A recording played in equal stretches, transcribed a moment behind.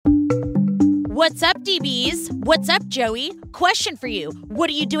What's up, DBs? What's up, Joey? Question for you.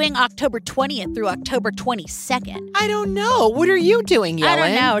 What are you doing October 20th through October 22nd? I don't know. What are you doing, Yellen? I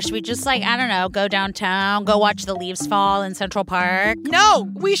don't know. Should we just, go downtown, go watch the leaves fall in Central Park? No,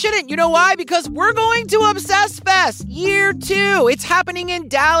 we shouldn't. You know why? Because we're going to Obsessed Fest Year 2. It's happening in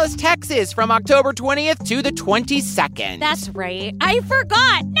Dallas, Texas from October 20th to the 22nd. That's right. I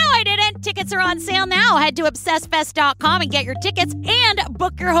forgot. No, I didn't. Tickets are on sale now. Head to obsessedfest.com and get your tickets and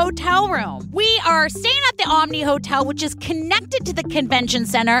book your hotel room. We are staying at the Omni Hotel, which is connected to the convention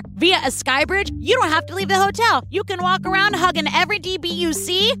center via a skybridge. You don't have to leave the hotel. You can walk around hugging every DB you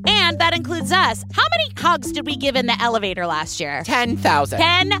see, and that includes us. How many hugs did we give in the elevator last year? 10,000.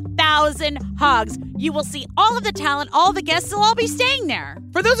 10,000 hugs. You will see all of the talent, all the guests will all be staying there.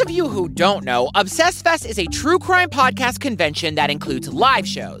 For those of you who don't know, Obsessed Fest is a true crime podcast convention that includes live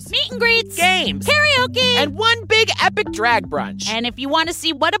shows, meet and greets, games, karaoke, and one big epic drag brunch. And if you want to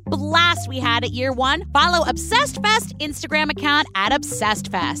see what a blast we had at Year 1, follow Obsessed Fest Instagram account at Obsessed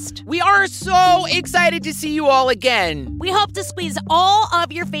Fest. We are so excited to see you all again. We hope to squeeze all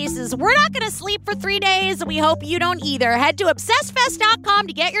of your faces. We're not going to sleep for 3 days. We hope you don't either. Head to obsessedfest.com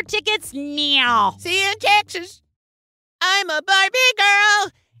to get your tickets now. See you in Texas. I'm a Barbie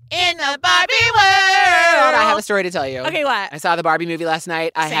girl in the Barbie world. I have a story to tell you. Okay, what? I saw the Barbie movie last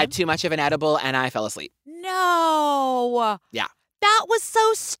night. I Same. had too much of an edible and I fell asleep. No. Yeah. That was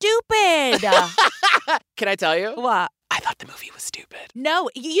so stupid. Can I tell you? What? I thought the movie was stupid. No,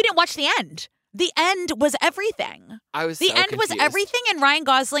 you didn't watch the end. The end was everything. The end was everything, and Ryan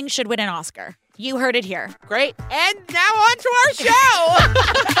Gosling should win an Oscar. You heard it here. Great. And now on to our show.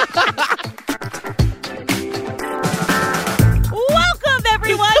 Welcome,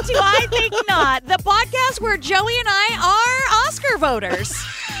 everyone, to I Think Not, the podcast where Joey and I are Oscar voters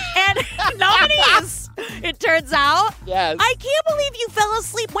and nominees. It turns out. Yes. I can't believe you fell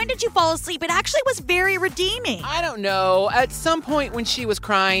asleep. When did you fall asleep? It actually was very redeeming. I don't know. At some point when she was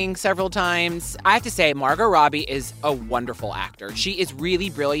crying several times, I have to say, Margot Robbie is a wonderful actor. She is really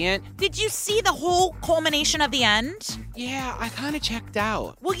brilliant. Did you see the whole culmination of the end? Yeah, I kind of checked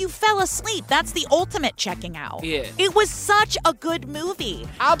out. Well, you fell asleep. That's the ultimate checking out. Yeah. It was such a good movie.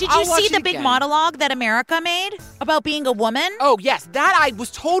 Did I'll you watch see it the big again. monologue that America made about being a woman? Oh, yes. That I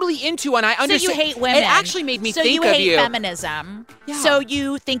was totally into, and I understand. So you hate women. It actually made me so think you of hate you. feminism. Yeah. So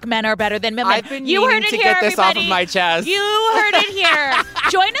you think men are better than women. I've been you meaning heard it to here, get this off everybody. of my chest. You heard it here.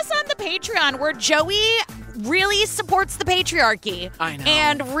 Join us on the Patreon, where Joey really supports the patriarchy. I know.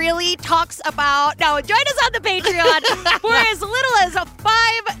 And really talks about... No, join us on the Patreon for as little as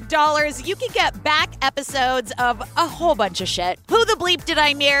 $5. You can get back episodes of a whole bunch of shit. Who the Bleep Did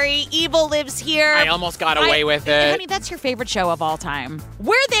I Marry? Evil Lives Here. I almost got away with it. Honey, that's your favorite show of all time.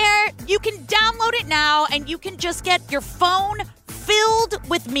 We're there. You can download it now, and you can just get your phone filled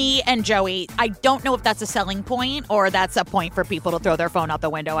with me and Joey. I don't know if that's a selling point or that's a point for people to throw their phone out the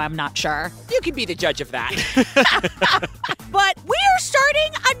window. I'm not sure. You can be the judge of that. But we are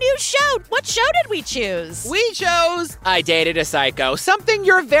starting a new show. What show did we choose? We chose I Dated a Psycho, something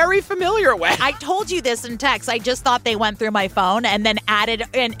you're very familiar with. I told you this in text. I just thought they went through my phone and then added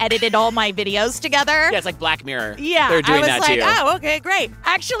and edited all my videos together. Yeah, it's like Black Mirror. Yeah, They're doing I was that like, too. oh, okay, great.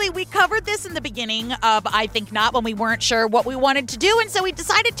 Actually, we covered this in the beginning of I Think Not when we weren't sure what we wanted to do, and so we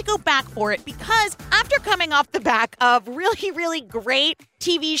decided to go back for it because after coming off the back of really, really great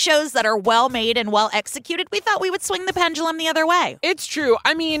TV shows that are well made and well executed, we thought we would swing the pendulum the other way. It's true.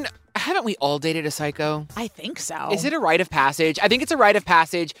 I mean, haven't we all dated a psycho? I think so. Is it a rite of passage? I think it's a rite of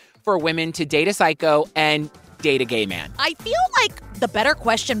passage for women to date a psycho and date a gay man. I feel like the better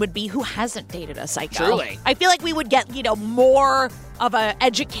question would be who hasn't dated a psycho. Truly. I feel like we would get, more of an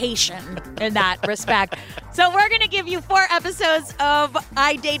education in that respect. So we're going to give you 4 episodes of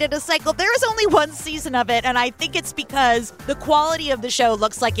I Dated a Psycho. There is only 1 season of it, and I think it's because the quality of the show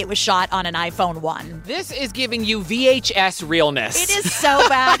looks like it was shot on an iPhone 1. This is giving you VHS realness. It is so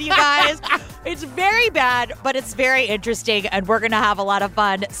bad, you guys. It's very bad, but it's very interesting, and we're going to have a lot of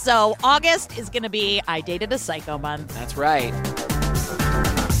fun. So August is going to be I Dated a Psycho month. That's right.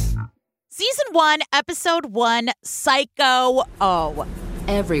 Season 1, Episode 1, Psycho O.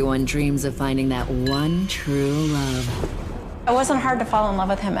 Everyone dreams of finding that one true love. It wasn't hard to fall in love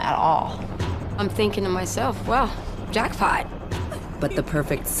with him at all. I'm thinking to myself, well, jackpot. But the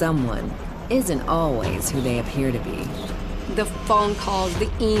perfect someone isn't always who they appear to be. The phone calls, the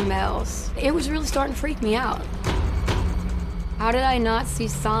emails. It was really starting to freak me out. How did I not see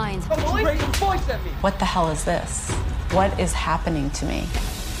signs? What the hell is this? What is happening to me?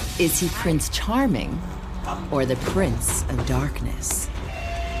 Is he Prince Charming or the Prince of Darkness?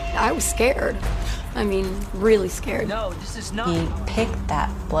 I was scared. I mean, really scared. He picked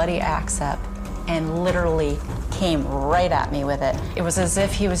that bloody axe up and literally came right at me with it. It was as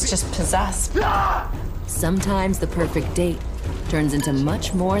if he was just possessed. Sometimes the perfect date turns into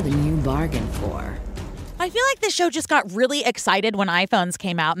much more than you bargained for. I feel like the show just got really excited when iPhones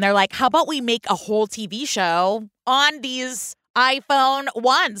came out, and they're like, how about we make a whole TV show on these iPhone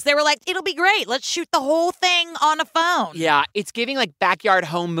 1s? They were like, it'll be great. Let's shoot the whole thing on a phone. Yeah, it's giving like backyard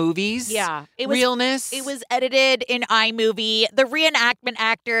home movies. Yeah. Realness. It was edited in iMovie. The reenactment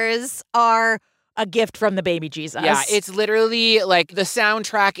actors are a gift from the baby Jesus. Yeah, it's literally like the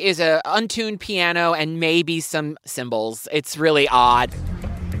soundtrack is a untuned piano and maybe some cymbals. It's really odd.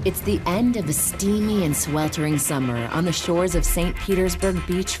 It's the end of a steamy and sweltering summer on the shores of St. Petersburg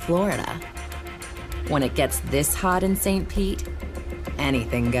Beach, Florida. When it gets this hot in St. Pete,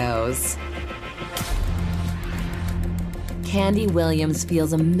 anything goes. Candy Williams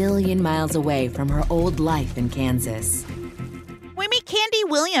feels a million miles away from her old life in Kansas. We meet Candy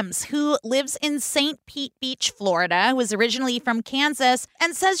Williams, who lives in St. Pete Beach, Florida, who is originally from Kansas,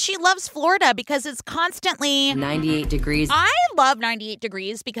 and says she loves Florida because it's constantly 98 degrees. I love 98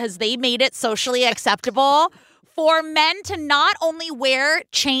 degrees because they made it socially acceptable for men to not only wear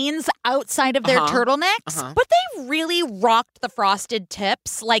chains outside of their turtlenecks, but they really rocked the frosted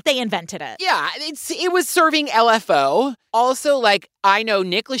tips like they invented it. Yeah, it was serving LFO. Also, like, I know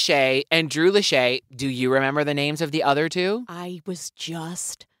Nick Lachey and Drew Lachey. Do you remember the names of the other two? I was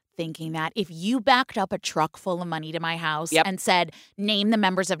just thinking that if you backed up a truck full of money to my house and said, name the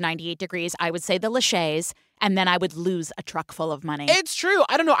members of 98 Degrees, I would say the Lachays, and then I would lose a truck full of money. It's true.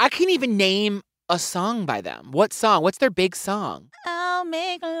 I don't know. I can't even name a song by them. What song? What's their big song? I'll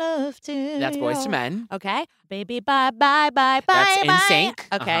make love to you. That's Boyz II Men. Okay. Baby, bye, bye, bye, bye, That's bye.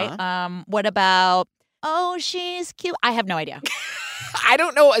 NSYNC. Okay. What about, oh, she's cute? I have no idea. I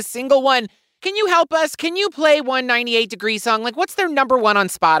don't know a single one. Can you help us? Can you play one 98 Degree song? Like, what's their number one on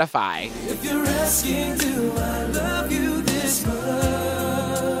Spotify? If you're asking, do I love you this much?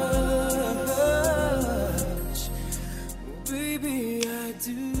 Baby, I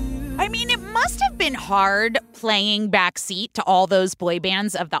do. I mean, it must have been hard playing backseat to all those boy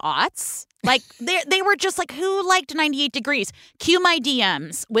bands of the aughts. Like, they were just like, who liked 98 Degrees? Cue my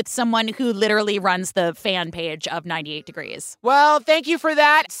DMs with someone who literally runs the fan page of 98 Degrees. Well, thank you for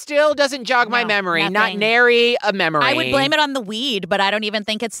that. Still doesn't jog my memory. Nothing. Not nary a memory. I would blame it on the weed, but I don't even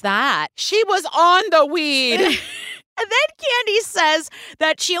think it's that. She was on the weed. And then Candy says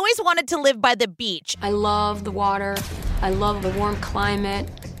that she always wanted to live by the beach. I love the water. I love the warm climate,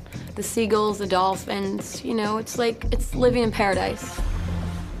 the seagulls, the dolphins. You know, it's like it's living in paradise.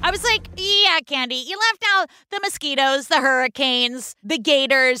 I was like, yeah, Candy, you left out the mosquitoes, the hurricanes, the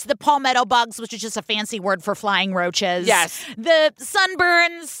gators, the palmetto bugs, which is just a fancy word for flying roaches. Yes. The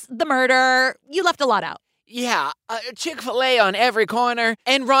sunburns, the murder. You left a lot out. Yeah, Chick-fil-A on every corner.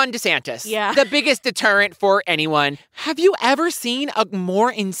 And Ron DeSantis. Yeah. The biggest deterrent for anyone. Have you ever seen a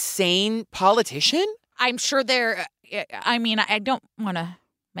more insane politician? I'm sure they're, I mean, I don't want to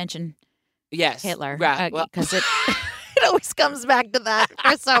mention Hitler. Right. Well, Because it always comes back to that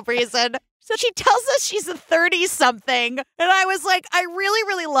for some reason. So she tells us she's a 30-something. And I was like, I really,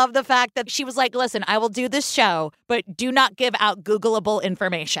 really love the fact that she was like, listen, I will do this show, but do not give out Googleable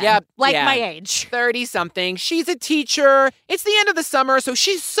information. Yep. Like Yeah. my age. 30-something. She's a teacher. It's the end of the summer, so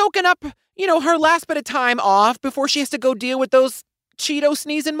she's soaking up, her last bit of time off before she has to go deal with those Cheeto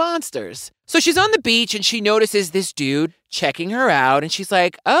sneezing monsters. So she's on the beach and she notices this dude checking her out. And she's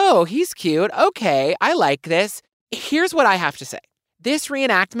like, oh, he's cute. Okay, I like this. Here's what I have to say. This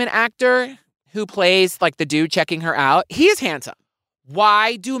reenactment actor who plays like the dude checking her out, he is handsome.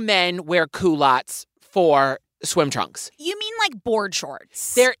 Why do men wear culottes for swim trunks? You mean like board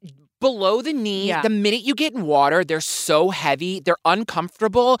shorts? They're below the knee. Yeah. The minute you get in water, they're so heavy. They're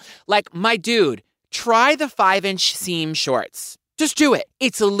uncomfortable. Like, my dude, try the 5-inch seam shorts. Just do it.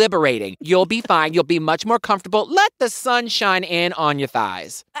 It's liberating. You'll be fine. You'll be much more comfortable. Let the sun shine in on your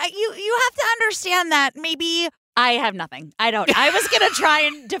thighs. You have to understand that maybe I have nothing. I don't. I was going to try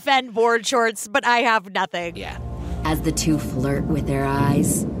and defend board shorts, but I have nothing. Yeah. As the two flirt with their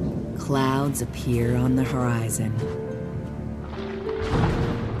eyes, clouds appear on the horizon.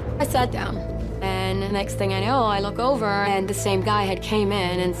 I sat down, and the next thing I know, I look over, and the same guy had came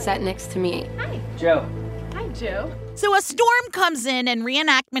in and sat next to me. Joe. Hi, Joe. So a storm comes in and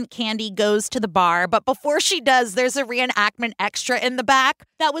reenactment Candy goes to the bar. But before she does, there's a reenactment extra in the back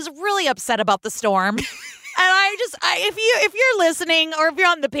that was really upset about the storm. if you're listening or if you're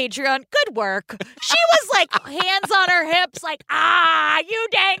on the Patreon, good work. She was like hands on her hips, like, you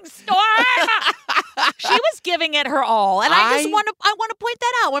dang Storm. She was giving it her all. And I want to point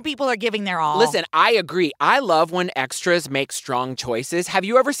that out when people are giving their all. Listen, I agree. I love when extras make strong choices. Have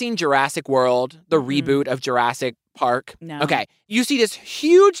you ever seen Jurassic World, the reboot of Jurassic Park? No. Okay. You see this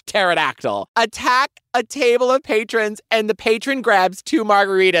huge pterodactyl attack a table of patrons, and the patron grabs 2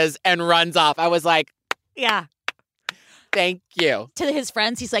 margaritas and runs off. I was like, yeah. Thank you. To his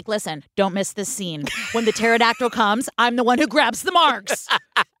friends, he's like, listen, don't miss this scene. When the pterodactyl comes, I'm the one who grabs the marks.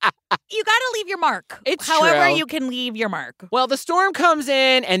 You got to leave your mark. It's However true. you can leave your mark. Well, the storm comes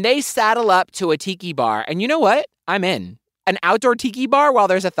in and they saddle up to a tiki bar. And you know what? I'm in. An outdoor tiki bar while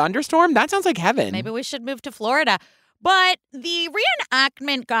there's a thunderstorm? That sounds like heaven. Maybe we should move to Florida. But the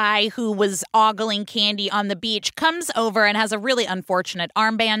reenactment guy who was ogling Candy on the beach comes over and has a really unfortunate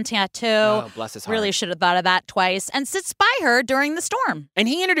armband tattoo. Oh, bless his heart. Really should have thought of that twice. And sits by her during the storm. And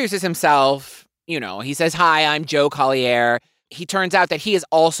he introduces himself. You know, he says, hi, I'm Joe Collier. He turns out that he has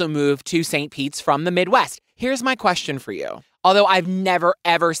also moved to St. Pete's from the Midwest. Here's my question for you. Although I've never,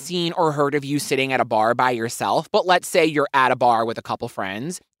 ever seen or heard of you sitting at a bar by yourself, but let's say you're at a bar with a couple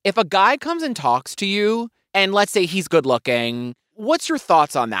friends. If a guy comes and talks to you, and let's say he's good looking, what's your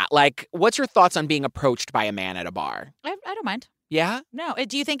thoughts on that? Like, what's your thoughts on being approached by a man at a bar? I don't mind. Yeah? No.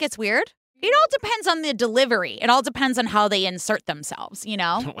 Do you think it's weird? It all depends on the delivery. It all depends on how they insert themselves, you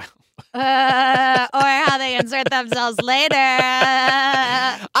know? Or how they insert themselves later.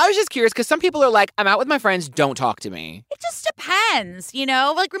 I was just curious because some people are like, I'm out with my friends, don't talk to me. It just depends, you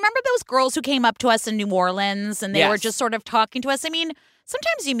know? Like, remember those girls who came up to us in New Orleans and they were just sort of talking to us? I mean,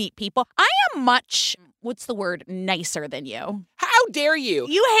 sometimes you meet people. I am much, what's the word, nicer than you. How dare you?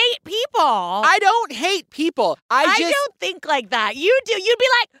 You hate people. I don't hate people. I don't think like that. You do. You'd be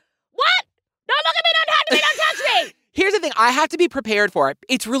like, what? Don't look at me, don't talk to me, don't touch me. Here's the thing. I have to be prepared for it.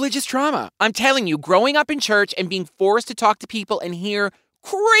 It's religious trauma. I'm telling you, growing up in church and being forced to talk to people and hear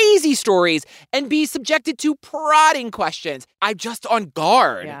crazy stories and be subjected to prodding questions. I'm just on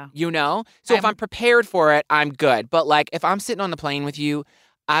guard, you know? So if I'm prepared for it, I'm good. But like, if I'm sitting on the plane with you,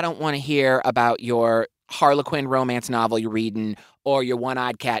 I don't want to hear about your Harlequin romance novel you're reading or your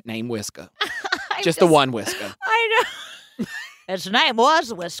one-eyed cat named Whisker. just the one Whisker. I know. Its name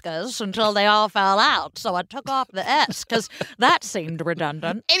was Whiskers until they all fell out, so I took off the S because that seemed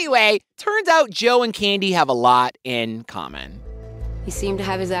redundant. Anyway, turns out Joe and Candy have a lot in common. He seemed to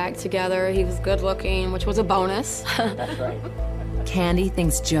have his act together. He was good looking, which was a bonus. That's right. Candy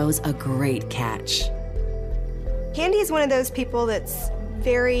thinks Joe's a great catch. Candy is one of those people that's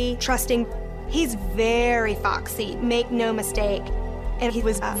very trusting. He's very foxy, make no mistake. And he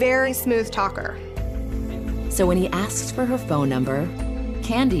was a very smooth talker. So when he asks for her phone number,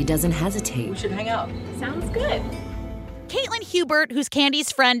 Candy doesn't hesitate. We should hang out. Sounds good. Caitlin Hubert, who's Candy's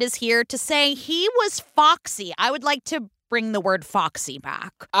friend, is here to say he was foxy. I would like to bring the word foxy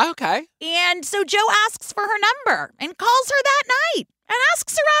back. Okay. And so Joe asks for her number and calls her that night and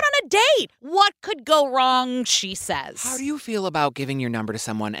asks her out on a date. What could go wrong, she says. How do you feel about giving your number to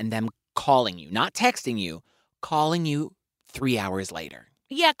someone and them calling you, not texting you, calling you 3 hours later?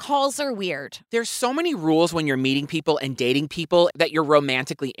 Yeah, calls are weird. There's so many rules when you're meeting people and dating people that you're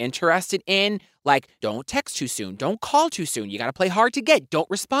romantically interested in. Like, don't text too soon. Don't call too soon. You got to play hard to get. Don't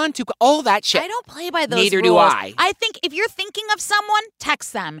respond to all that shit. I don't play by those Neither rules. do I. I think if you're thinking of someone,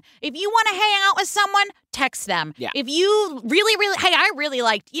 text them. If you want to hang out with someone, text them. Yeah. If you really, hey, I really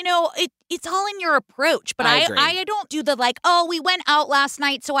liked, it's all in your approach. But I agree. I don't do the like, oh, we went out last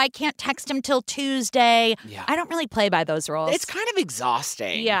night, so I can't text him till Tuesday. Yeah. I don't really play by those rules. It's kind of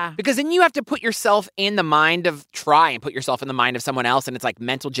exhausting. Yeah. Because then you have to put yourself in the mind of, try and put yourself in the mind of someone else. And it's like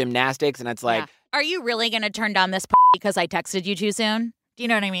mental gymnastics. And it's like, Are you really going to turn down this because I texted you too soon? Do you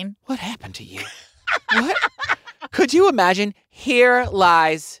know what I mean? what happened to you? What? Could you imagine? Here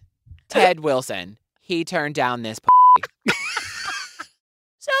lies Ted Wilson. He turned down this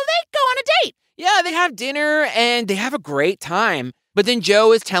So they go on a date. Yeah, they have dinner and they have a great time. But then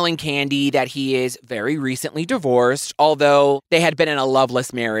Joe is telling Candy that he is very recently divorced, although they had been in a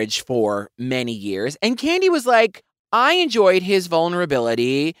loveless marriage for many years. And Candy was like, I enjoyed his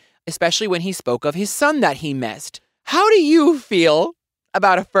vulnerability, especially when he spoke of his son that he missed. How do you feel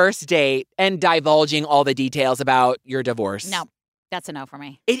about a first date and divulging all the details about your divorce? No, that's a no for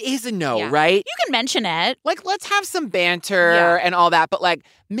me. It is a no, Yeah. right? You can mention it. Like, let's have some banter and all that, but like,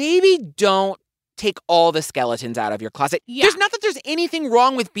 maybe don't take all the skeletons out of your closet. Yeah. There's not that there's anything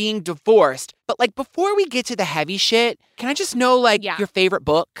wrong with being divorced, but like before we get to the heavy shit, can I just know like your favorite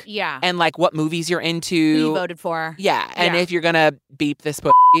book? Yeah. And like what movies you're into? Who you voted for. Yeah. And if you're gonna beep this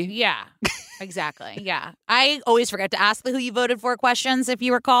pussy. Yeah. Exactly. Yeah. I always forget to ask the who you voted for questions, if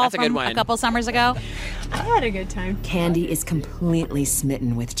you recall, That's a good from one. a couple summers ago. I had a good time. Candy is completely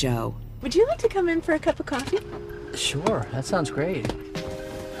smitten with Joe. Would you like to come in for a cup of coffee? Sure, that sounds great.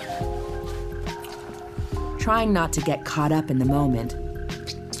 Trying not to get caught up in the moment,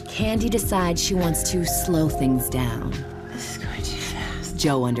 Candy decides she wants to slow things down. This is going too fast.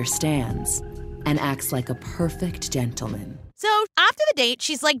 Joe understands and acts like a perfect gentleman. So after the date,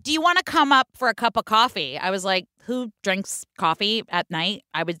 she's like, do you want to come up for a cup of coffee? I was like, who drinks coffee at night?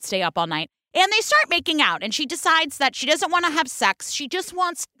 I would stay up all night. And they start making out, and she decides that she doesn't want to have sex. She just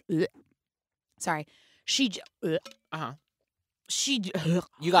wants... Sorry. She... Uh-huh. She...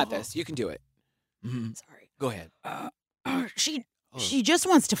 You got this. You can do it. Sorry. Go ahead. She just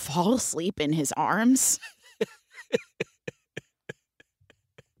wants to fall asleep in his arms.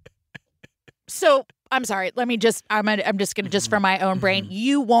 So... I'm sorry. Let me just, I'm just going to, just for my own brain,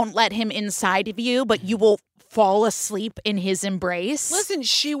 you won't let him inside of you, but you will fall asleep in his embrace. Listen,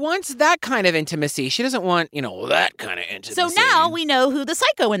 she wants that kind of intimacy. She doesn't want, that kind of intimacy. So now we know who the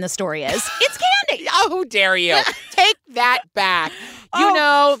psycho in the story is. It's Candy. How dare you? Take that back.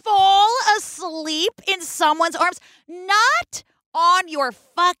 Fall asleep in someone's arms. Not on your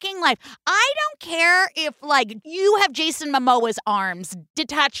fucking life. I don't care if, like, you have Jason Momoa's arms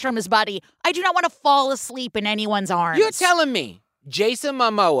detached from his body. I do not want to fall asleep in anyone's arms. You're telling me Jason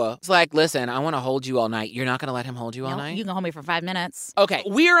Momoa is like, listen, I want to hold you all night. You're not going to let him hold you all night? You can hold me for 5 minutes. Okay,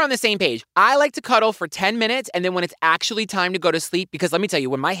 we're on the same page. I like to cuddle for 10 minutes, and then when it's actually time to go to sleep, because let me tell you,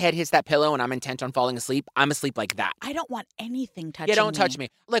 when my head hits that pillow and I'm intent on falling asleep, I'm asleep like that. I don't want anything touching me. Yeah, don't touch me.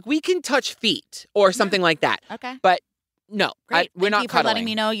 Like, we can touch feet or something like that. Okay. But no, Great. we're not Thank you for cuddling. letting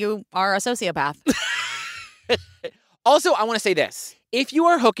me know you are a sociopath. Also, I want to say this. If you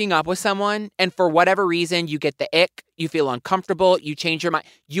are hooking up with someone and for whatever reason you get the ick, you feel uncomfortable, you change your mind,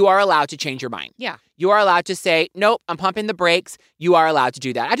 you are allowed to change your mind. Yeah. You are allowed to say, nope, I'm pumping the brakes. You are allowed to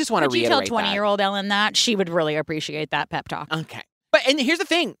do that. I just want to reiterate that. Would you tell 20-year-old Ellen that? She would really appreciate that pep talk. Okay. And here's the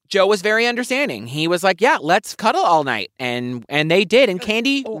thing. Joe was very understanding. He was like, yeah, let's cuddle all night. And they did. And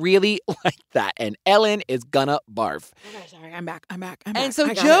Candy really liked that. And Ellen is gonna barf. Okay, sorry. I'm back. And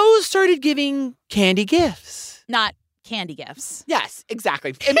so Joe started giving Candy gifts. Not candy gifts. Yes,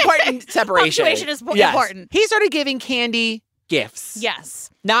 exactly. Important separation. Punctuation is important. He started giving Candy gifts. Yes.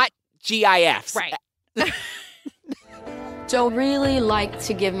 Not GIFs. Right. Joe really liked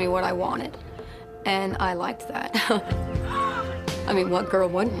to give me what I wanted, and I liked that. I mean, what girl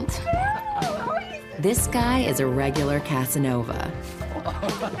wouldn't? This guy is a regular Casanova.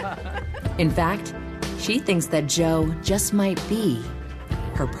 In fact, she thinks that Joe just might be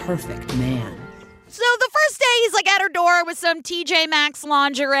her perfect man. So the first day, he's like at her door with some TJ Maxx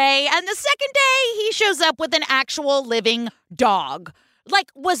lingerie. And the second day, he shows up with an actual living dog. Like,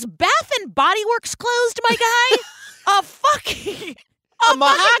 was Bath and Body Works closed, my guy? A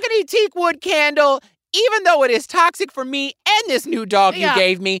mahogany teak wood candle, even though it is toxic for me and this new dog you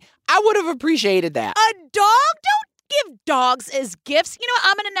gave me, I would have appreciated that. A dog? Don't give dogs as gifts. You know what?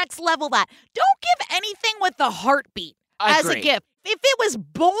 I'm going to next level that. Don't give anything with a heartbeat as a gift. If it was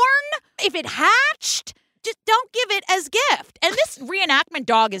born, if it hatched, just don't give it as gift. And this reenactment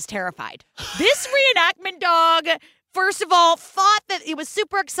dog is terrified. This reenactment dog, first of all, thought that he was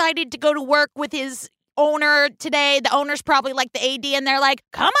super excited to go to work with his owner today. The owner's probably like the AD, and they're like,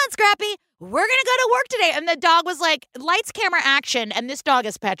 come on, Scrappy, we're going to go to work today. And the dog was like, lights, camera, action. And this dog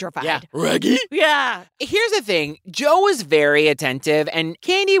is petrified. Yeah. Reggie? Yeah. Here's the thing. Joe was very attentive, and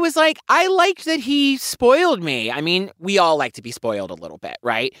Candy was like, I liked that he spoiled me. I mean, we all like to be spoiled a little bit,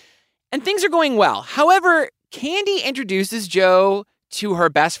 right? And things are going well. However, Candy introduces Joe to her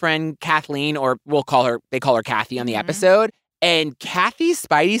best friend, Kathleen, or they call her Kathy on the episode. And Kathy's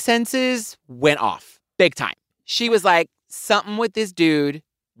spidey senses went off big time. She was like, something with this dude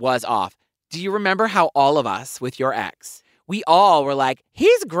was off. Do you remember how all of us with your ex, we all were like,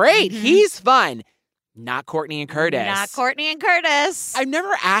 he's great. He's fun. Not Courtney and Curtis. Not Courtney and Curtis. I've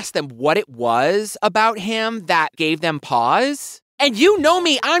never asked them what it was about him that gave them pause. And you know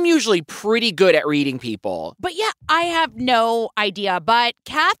me, I'm usually pretty good at reading people. But yeah, I have no idea. But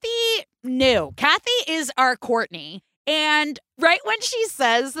Kathy knew. Kathy is our Courtney. And right when she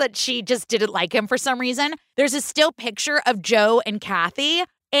says that she just didn't like him for some reason, there's a still picture of Joe and Kathy.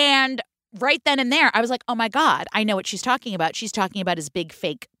 And right then and there, I was like, oh my God, I know what she's talking about. She's talking about his big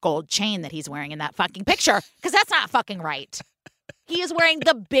fake gold chain that he's wearing in that fucking picture. Because that's not fucking right. He is wearing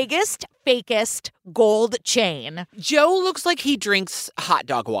the biggest, fakest gold chain. Joe looks like he drinks hot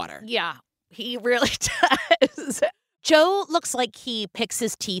dog water. Yeah, he really does. Joe looks like he picks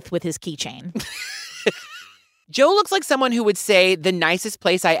his teeth with his keychain. Joe looks like someone who would say the nicest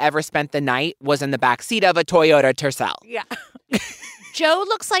place I ever spent the night was in the backseat of a Toyota Tercel. Yeah. Joe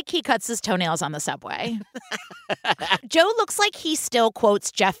looks like he cuts his toenails on the subway. Joe looks like he still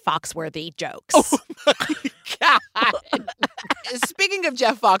quotes Jeff Foxworthy jokes. Oh my God. Speaking of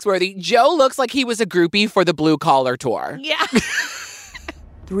Jeff Foxworthy, Joe looks like he was a groupie for the Blue Collar Tour. Yeah.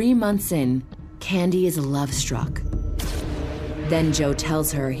 3 months in, Candy is love-struck. Then Joe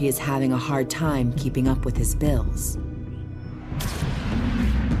tells her he is having a hard time keeping up with his bills.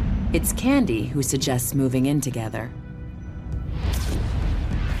 It's Candy who suggests moving in together.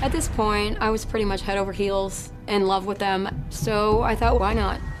 At this point, I was pretty much head over heels in love with them. So I thought, why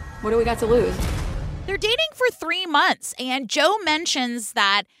not? What do we got to lose? They're dating for 3 months, and Joe mentions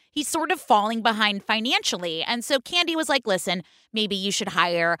that he's sort of falling behind financially. And so Candy was like, listen, maybe you should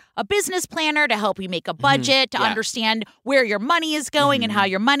hire a business planner to help you make a budget, to understand where your money is going and how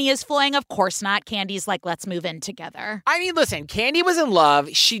your money is flowing. Of course not. Candy's like, let's move in together. I mean, listen, Candy was in love.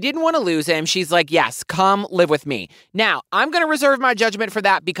 She didn't want to lose him. She's like, yes, come live with me. Now, I'm going to reserve my judgment for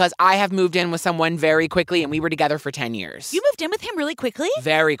that because I have moved in with someone very quickly, and we were together for 10 years. You moved in with him really quickly?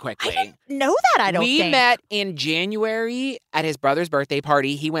 Very quickly. I didn't know that, I don't think. We met in January at his brother's birthday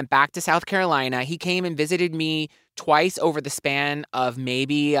party. He went back to South Carolina. He came and visited me twice over the span of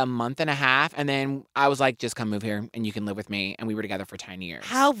maybe a month and a half. And then I was like, just come move here and you can live with me. And we were together for 10 years.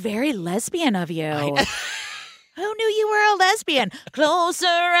 How very lesbian of you. Who knew you were a lesbian? Closer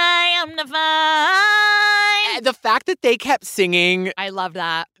I am to find. The fact that they kept singing I love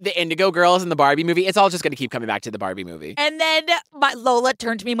that. the Indigo Girls in the Barbie movie, it's all just going to keep coming back to the Barbie movie. And then Lola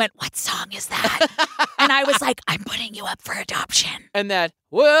turned to me and went, what song is that? And I was like, I'm putting you up for adoption. And that,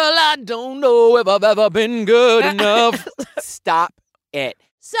 well, I don't know if I've ever been good enough. Stop it.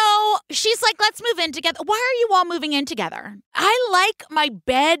 So she's like, let's move in together. Why are you all moving in together? I like my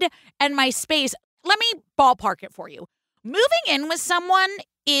bed and my space. Let me ballpark it for you. Moving in with someone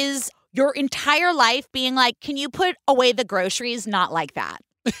is your entire life being like, can you put away the groceries? Not like that.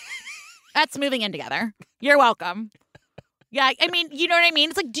 That's moving in together. You're welcome. Yeah, I mean, you know what I mean?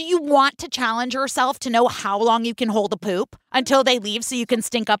 It's like, do you want to challenge yourself to know how long you can hold a poop until they leave so you can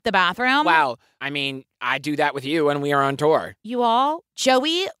stink up the bathroom? Wow. I mean, I do that with you when we are on tour. You all,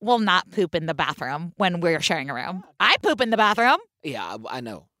 Joey will not poop in the bathroom when we're sharing a room. I poop in the bathroom. Yeah, I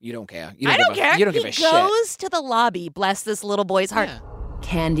know. You don't care. I don't care. You don't give a shit. He goes to the lobby. Bless this little boy's heart. Yeah.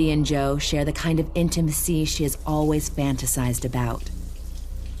 Candy and Joe share the kind of intimacy she has always fantasized about.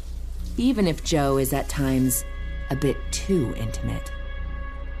 Even if Joe is at times a bit too intimate.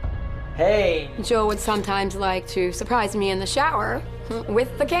 Hey. Joe would sometimes like to surprise me in the shower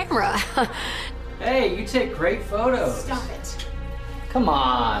with the camera. Hey, you take great photos. Stop it. Come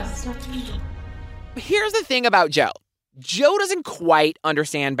on. Here's the thing about Joe. Joe doesn't quite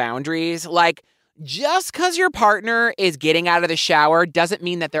understand boundaries. Like, just because your partner is getting out of the shower doesn't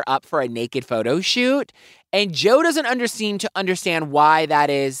mean that they're up for a naked photo shoot. And Joe doesn't seem to understand why that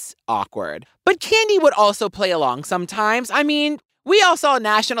is awkward. But Candy would also play along sometimes. I mean, we all saw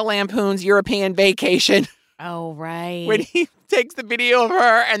National Lampoon's European Vacation. Oh, right. When he takes the video of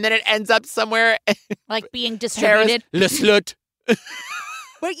her and then it ends up somewhere. Like being distributed. Le slut.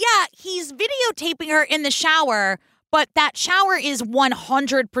 But yeah, he's videotaping her in the shower, but that shower is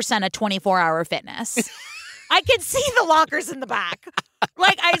 100% a 24-hour fitness. I can see the lockers in the back.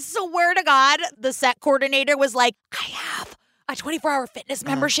 Like, I swear to God, the set coordinator was like, I have a 24-hour fitness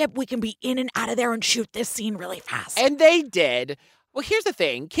membership. We can be in and out of there and shoot this scene really fast. And they did. Well, here's the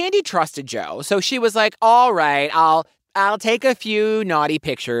thing. Candy trusted Joe. So she was like, all right, I'll take a few naughty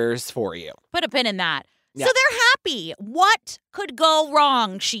pictures for you. Put a pin in that. Yeah. So they're happy. What could go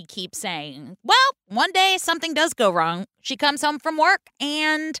wrong, she keeps saying. Well, one day something does go wrong. She comes home from work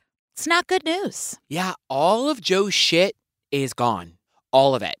and it's not good news. Yeah, all of Joe's shit is gone.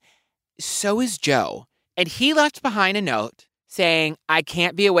 All of it. So is Joe. And he left behind a note saying, I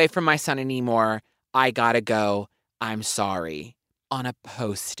can't be away from my son anymore. I gotta go. I'm sorry. On a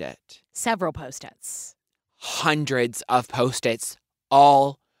Post-it. Several Post-its. Hundreds of Post-its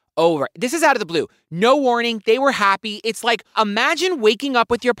all over. This is out of the blue. No warning. They were happy. It's like, imagine waking up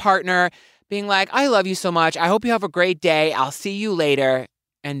with your partner being like, I love you so much. I hope you have a great day. I'll see you later.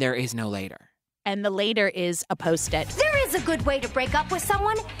 And there is no later. And the later is a Post-it. There is a good way to break up with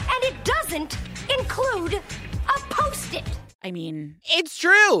someone, and it doesn't include a Post-it. I mean, It's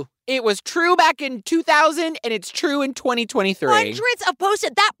true. It was true back in 2000, and it's true in 2023. hundreds of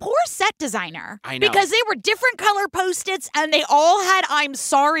Post-it. That poor set designer. I know. Because they were different color Post-its, and they all had "I'm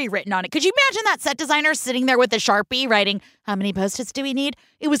sorry" written on it. Could you imagine that set designer sitting there with a Sharpie writing, "How many Post-its do we need?"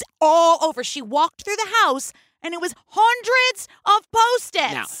 It was all over. She walked through the house, and it was hundreds of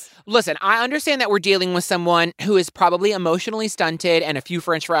Post-its. Now, listen, I understand that we're dealing with someone who is probably emotionally stunted and a few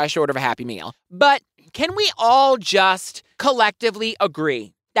French fries short of a Happy Meal. But can we all just collectively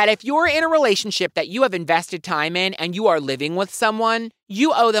agree that if you're in a relationship that you have invested time in and you are living with someone,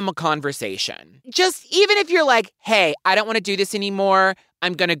 you owe them a conversation? Just even if you're like, hey, I don't want to do this anymore,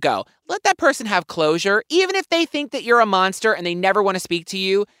 I'm going to go. Let that person have closure. Even if they think that you're a monster and they never want to speak to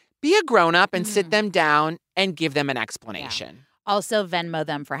you, be a grown-up and sit them down and give them an explanation. Yeah. Also, Venmo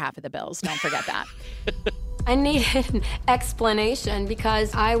them for half of the bills. Don't forget that. I needed an explanation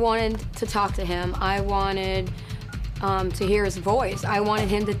because I wanted to talk to him. I wanted to hear his voice. I wanted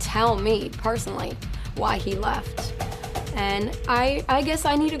him to tell me personally why he left. And I guess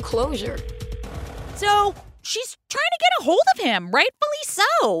I needed closure. So she's trying to get a hold of him, rightfully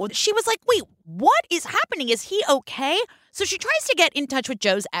so. She was like, wait, what is happening? Is he okay? So she tries to get in touch with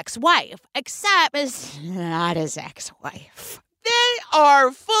Joe's ex-wife, except it's not his ex-wife. They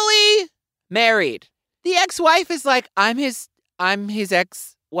are fully married. The ex-wife is like, I'm his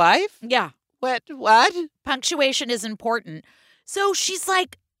ex-wife? Yeah. What? Punctuation is important. So she's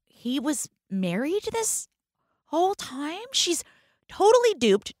like, he was married this whole time? She's totally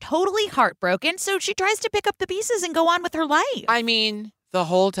duped, totally heartbroken. So she tries to pick up the pieces and go on with her life. I mean, the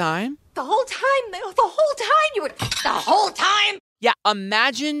whole time? The whole time you would, the whole time. Yeah,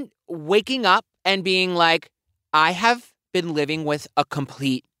 imagine waking up and being like, I have been living with a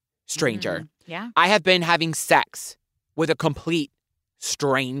complete stranger. Yeah. I have been having sex with a complete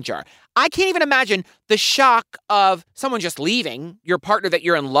stranger. I can't even imagine the shock of someone just leaving your partner that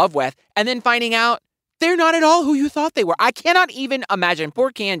you're in love with and then finding out they're not at all who you thought they were. I cannot even imagine.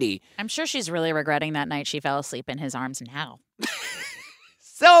 Poor Candy. I'm sure she's really regretting that night she fell asleep in his arms now.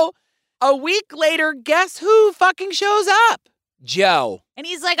 So, a week later, guess who fucking shows up? Joe. And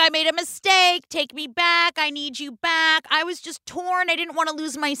he's like, I made a mistake. Take me back. I need you back. I was just torn. I didn't want to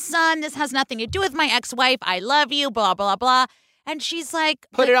lose my son. This has nothing to do with my ex-wife. I love you, blah, blah, blah. And she's like...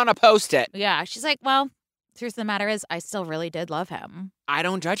 Put it on a Post-it. Yeah. She's like, well, truth of the matter is, I still really did love him. I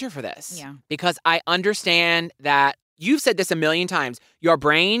don't judge her for this. Yeah. Because I understand that you've said this a million times. Your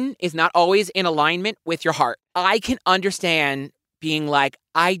brain is not always in alignment with your heart. I can understand being like,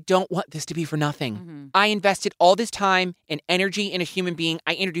 I don't want this to be for nothing. Mm-hmm. I invested all this time and energy in a human being.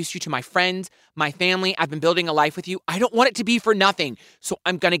 I introduced you to my friends, my family. I've been building a life with you. I don't want it to be for nothing. So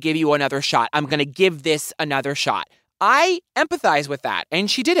I'm going to give you another shot. I'm going to give this another shot. I empathize with that. And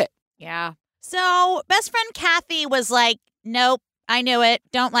she did it. Yeah. So best friend Kathy was like, nope, I knew it.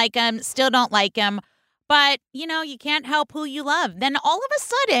 Don't like him. Still don't like him. But, you know, you can't help who you love. Then all of a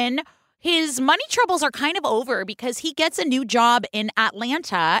sudden, his money troubles are kind of over because he gets a new job in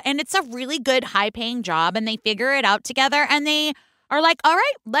Atlanta, and it's a really good high-paying job, and they figure it out together, and they are like, all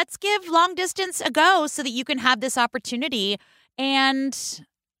right, let's give long distance a go so that you can have this opportunity. And,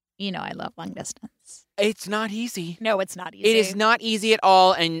 you know, I love long distance. It's not easy. No, it's not easy. It is not easy at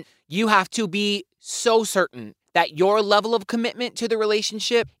all, and you have to be so certain that your level of commitment to the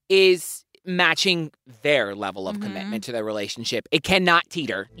relationship is matching their level of commitment to the relationship. It cannot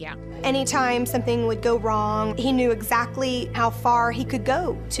teeter. Yeah. Anytime something would go wrong, he knew exactly how far he could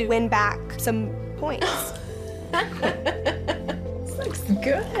go to win back some points. This looks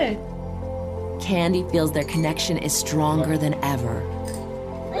good. Candy feels their connection is stronger than ever.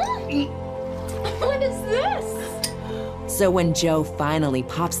 What is this? So when Joe finally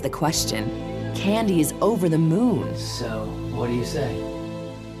pops the question, Candy is over the moon. So, what do you say?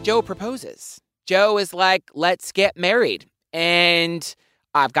 Joe proposes. Joe is like, let's get married. And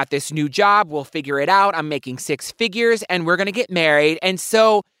I've got this new job. We'll figure it out. I'm making 6 figures and we're going to get married. And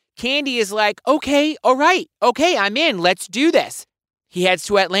so Candy is like, okay, all right. Okay, I'm in. Let's do this. He heads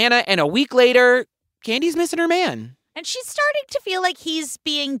to Atlanta and a week later, Candy's missing her man. And she's starting to feel like he's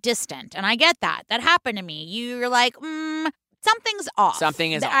being distant. And I get that. That happened to me. You're like, something's off.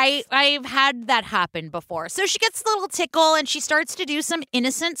 Something is off. I've had that happen before. So she gets a little tickle and she starts to do some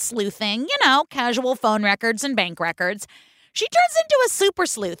innocent sleuthing, you know, casual phone records and bank records. She turns into a super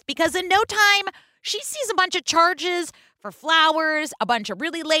sleuth because in no time, she sees a bunch of charges for flowers, a bunch of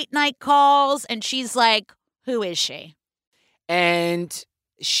really late night calls, and she's like, who is she? And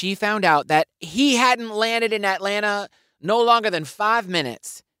she found out that he hadn't landed in Atlanta no longer than 5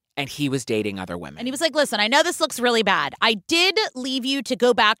 minutes. and he was dating other women. And he was like, listen, I know this looks really bad. I did leave you to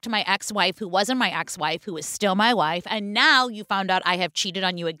go back to my ex-wife who wasn't my ex-wife, who is still my wife. And now you found out I have cheated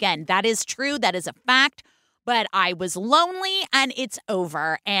on you again. That is true. That is a fact. But I was lonely and it's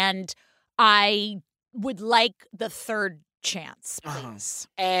over. And I would like the third chance, please.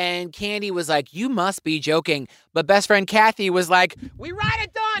 And Kandi was like, you must be joking. But best friend Kathy was like, we ride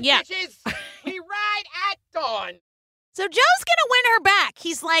at dawn, bitches. We ride at dawn. So Joe's going to win her back.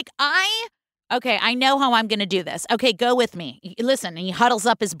 He's like, I know how I'm going to do this. Okay, go with me. Listen, and he huddles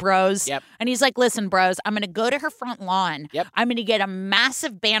up his bros. Yep. And he's like, listen, bros, I'm going to go to her front lawn. Yep. I'm going to get a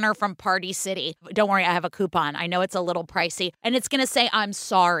massive banner from Party City. Don't worry, I have a coupon. I know it's a little pricey. And it's going to say, I'm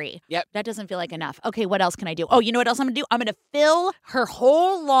sorry. Yep. That doesn't feel like enough. Okay, what else can I do? Oh, you know what else I'm going to do? I'm going to fill her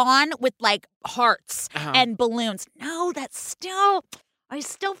whole lawn with like hearts and balloons. No, I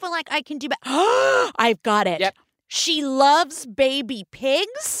still feel like I can do better. I've got it. Yep. She loves baby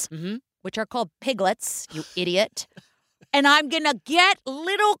pigs, which are called piglets, you idiot. And I'm going to get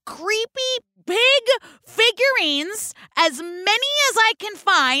little creepy pig figurines, as many as I can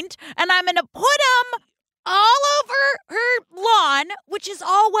find, and I'm going to put them all over her lawn, which is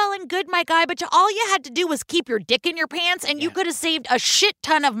all well and good, my guy, but all you had to do was keep your dick in your pants, and you could have saved a shit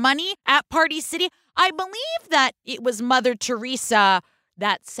ton of money at Party City. I believe that it was Mother Teresa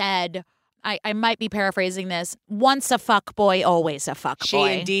that said, I might be paraphrasing this, once a fuck boy, always a fuck boy.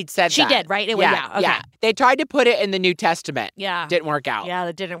 She indeed said that. She did, right? Okay. They tried to put it in the New Testament. Yeah. Didn't work out. Yeah,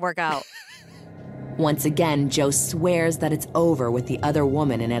 that didn't work out. Once again, Joe swears that it's over with the other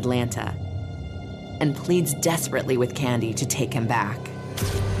woman in Atlanta and pleads desperately with Kandi to take him back.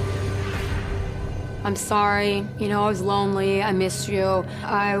 I'm sorry. I was lonely. I missed you.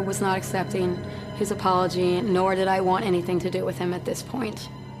 I was not accepting his apology, nor did I want anything to do with him at this point.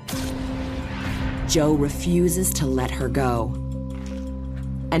 Joe refuses to let her go,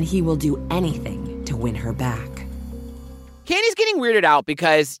 and he will do anything to win her back. Kandi's getting weirded out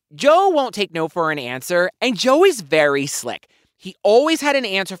because Joe won't take no for an answer, and Joe is very slick. He always had an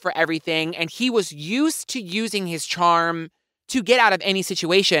answer for everything, and he was used to using his charm to get out of any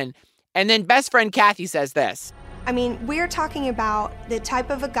situation. And then best friend Kathy says this. I mean, we're talking about the type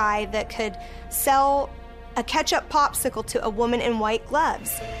of a guy that could sell a ketchup popsicle to a woman in white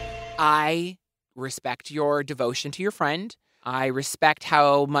gloves. I respect your devotion to your friend. I respect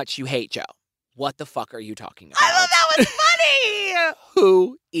how much you hate Joe. What the fuck are you talking about? I thought that was funny!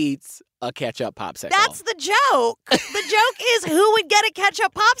 Who eats a ketchup popsicle? That's the joke. The joke is who would get a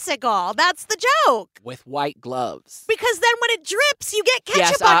ketchup popsicle. That's the joke. With white gloves. Because then when it drips, you get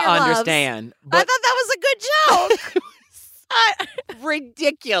ketchup yes, on your gloves. I understand. I thought that was a good joke.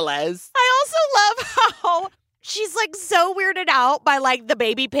 Ridiculous. I also love how she's like so weirded out by like the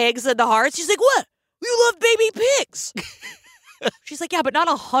baby pigs and the hearts. She's like, what? You love baby pigs? She's like, yeah, but not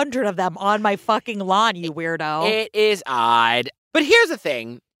 100 of them on my fucking lawn, you weirdo. It is odd. But here's the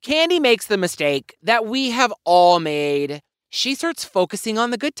thing. Kandi makes the mistake that we have all made. She starts focusing on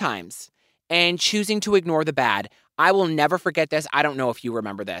the good times and choosing to ignore the bad. I will never forget this. I don't know if you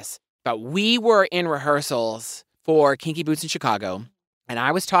remember this, but we were in rehearsals for Kinky Boots in Chicago, and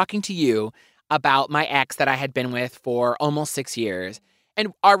I was talking to you about my ex that I had been with for almost 6 years,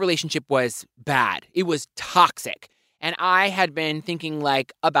 and our relationship was bad. It was toxic. And I had been thinking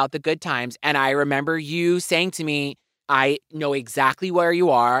like about the good times. And I remember you saying to me, I know exactly where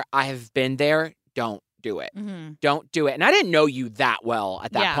you are. I have been there. Don't do it. Mm-hmm. Don't do it. And I didn't know you that well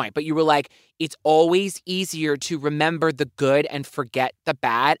at that point. But you were like, it's always easier to remember the good and forget the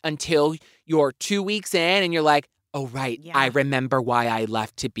bad until you're 2 weeks in and you're like, oh, right. Yeah. I remember why I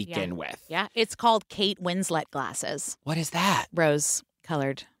left to begin with. Yeah. It's called Kate Winslet glasses. What is that?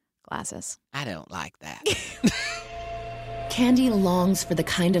 Rose-colored glasses. I don't like that. Kandi longs for the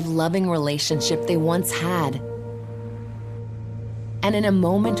kind of loving relationship they once had. And in a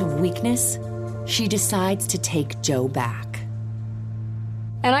moment of weakness, she decides to take Joe back.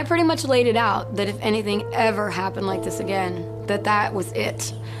 And I pretty much laid it out that if anything ever happened like this again, that was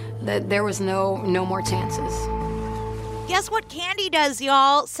it. That there was no more chances. Guess what Kandi does,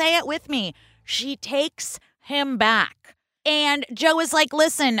 y'all? Say it with me. She takes him back. And Joe is like,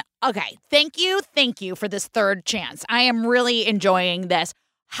 listen, okay, thank you for this third chance. I am really enjoying this.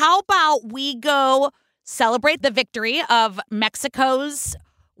 How about we go celebrate the victory of Mexico's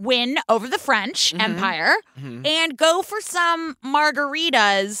win over the French Empire and go for some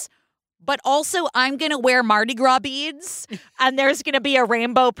margaritas, but also I'm going to wear Mardi Gras beads and there's going to be a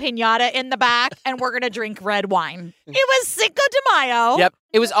rainbow piñata in the back and we're going to drink red wine. It was Cinco de Mayo. Yep.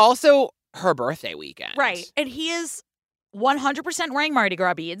 It was also her birthday weekend. Right. And he is 100% wearing Mardi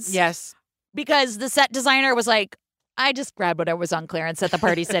Gras beads. Yes. Because the set designer was like, I just grabbed whatever was on clearance at the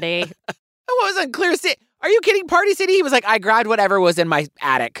Party City. What was on Clear City? Are you kidding? Party City? He was like, I grabbed whatever was in my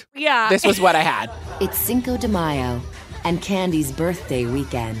attic. Yeah. This was what I had. It's Cinco de Mayo and Candy's birthday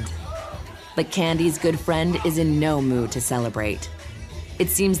weekend. But Candy's good friend is in no mood to celebrate. It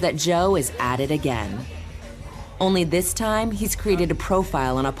seems that Joe is at it again. Only this time, he's created a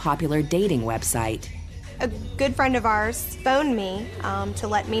profile on a popular dating website. A good friend of ours phoned me to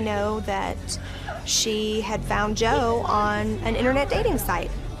let me know that she had found Joe on an internet dating site.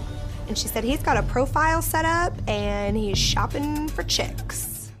 And she said he's got a profile set up and he's shopping for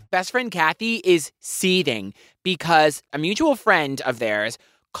chicks. Best friend Kathy is seething because a mutual friend of theirs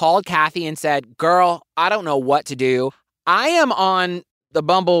called Kathy and said, girl, I don't know what to do. I am on the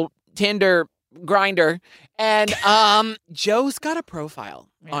Bumble, Tinder, Grindr, and Joe's got a profile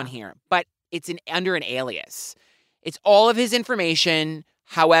on here, but it's under an alias. It's all of his information.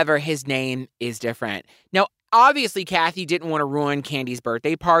 However, his name is different. Now, obviously, Kathy didn't want to ruin Candy's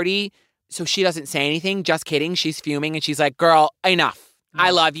birthday party, so she doesn't say anything. Just kidding. She's fuming, and she's like, girl, enough.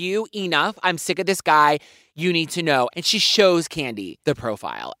 I love you. Enough. I'm sick of this guy. You need to know. And she shows Candy the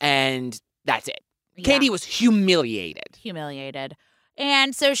profile, and that's it. Yeah. Candy was humiliated.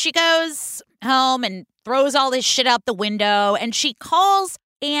 And so she goes home and throws all this shit out the window, and she calls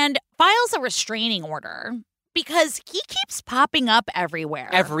and files a restraining order because he keeps popping up everywhere.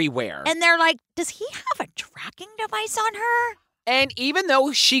 And they're like, does he have a tracking device on her? And even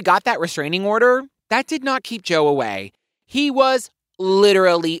though she got that restraining order, that did not keep Joe away. He was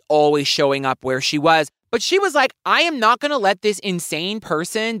literally always showing up where she was. But she was like, I am not going to let this insane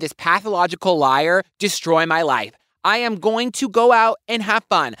person, this pathological liar, destroy my life. I am going to go out and have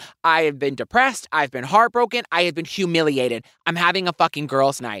fun. I have been depressed. I've been heartbroken. I have been humiliated. I'm having a fucking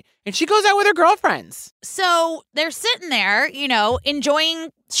girls' night. And she goes out with her girlfriends. So they're sitting there, enjoying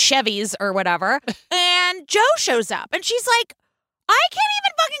Chevys or whatever. And Joe shows up. And she's like, I can't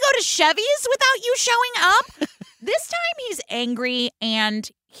even fucking go to Chevy's without you showing up. This time he's angry and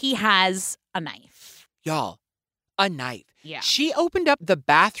he has a knife. Y'all, a knife. Yeah. She opened up the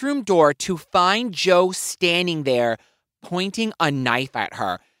bathroom door to find Joe standing there pointing a knife at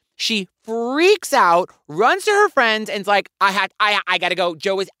her. She freaks out, runs to her friends, and's like, I gotta go.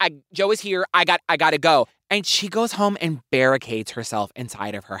 Joe is here. I gotta go. And she goes home and barricades herself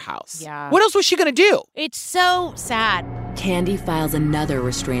inside of her house. Yeah. What else was she gonna do? It's so sad. Candy files another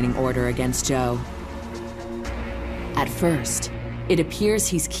restraining order against Joe. At first, it appears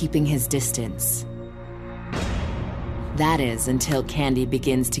he's keeping his distance. That is until Candy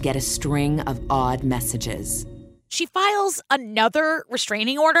begins to get a string of odd messages. She files another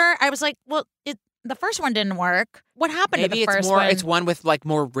restraining order. I was like, well, the first one didn't work. What happened to the first one? Maybe it's one with like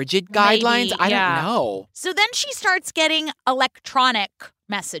more rigid guidelines. Maybe, I don't know. So then she starts getting electronic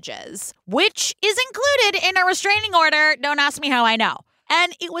messages, which is included in a restraining order. Don't ask me how I know.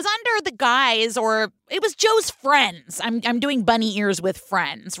 And it was under the guise, or it was Joe's friends. I'm doing bunny ears with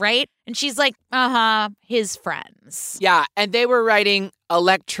friends, right? And she's like, his friends. Yeah, and they were writing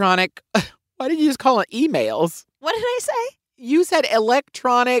electronic. Why did you just call it emails? What did I say? You said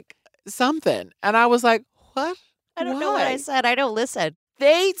electronic something. And I was like, what? I don't know what I said. I don't listen.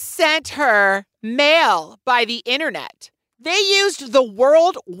 They sent her mail by the internet. They used the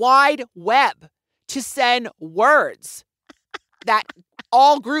World Wide Web to send words that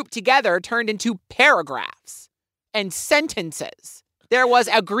all grouped together turned into paragraphs and sentences. There was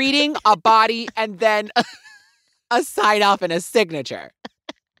a greeting, a body, and then a sign-off and a signature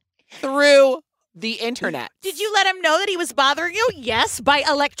through the internet. Did you let him know that he was bothering you? Yes, by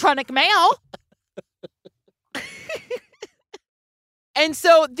electronic mail. And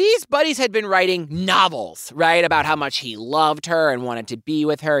so these buddies had been writing novels, right, about how much he loved her and wanted to be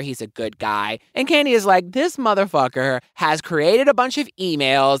with her. He's a good guy. And Candy is like, this motherfucker has created a bunch of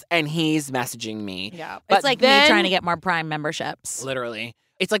emails and he's messaging me. Yeah. But it's like then, me trying to get more Prime memberships. Literally.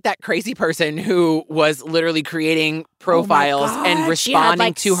 It's like that crazy person who was literally creating profiles and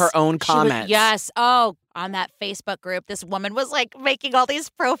responding to her own comments. Yes. Oh, on that Facebook group, this woman was like making all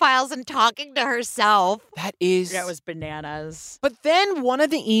these profiles and talking to herself. That was bananas. But then one of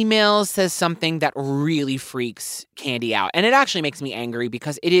the emails says something that really freaks Candy out. And it actually makes me angry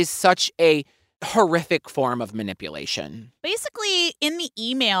because it is such a horrific form of manipulation. Basically, in the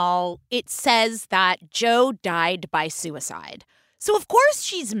email, it says that Joe died by suicide. So, of course,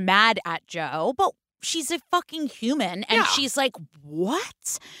 she's mad at Joe, but she's a fucking human. And she's like,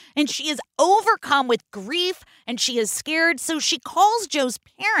 what? And she is overcome with grief and she is scared. So she calls Joe's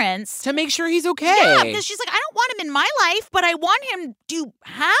parents to make sure he's okay. Yeah, because she's like, I don't want him in my life, but I want him to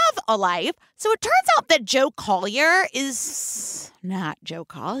have a life. So it turns out that Joe Collier is not Joe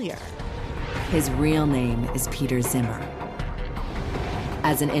Collier. His real name is Peter Zimmer.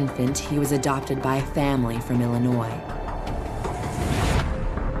 As an infant, he was adopted by a family from Illinois.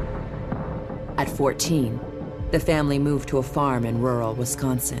 At 14, the family moved to a farm in rural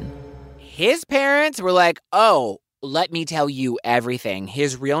Wisconsin. His parents were like, oh, let me tell you everything.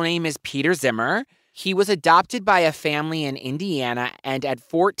 His real name is Peter Zimmer. He was adopted by a family in Indiana, and at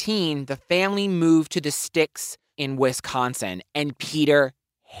 14, the family moved to the sticks in Wisconsin, and Peter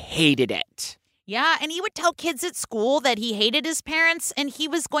hated it. Yeah, and he would tell kids at school that he hated his parents and he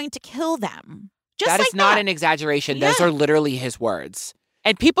was going to kill them. That is not an exaggeration. Those are literally his words.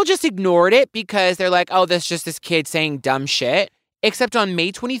 And people just ignored it because they're like, oh, that's just this kid saying dumb shit. Except on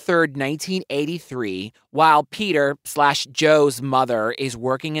May 23rd, 1983, while Peter/Joe's mother is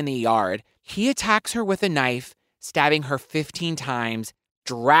working in the yard, he attacks her with a knife, stabbing her 15 times,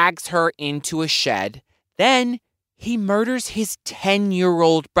 drags her into a shed. Then he murders his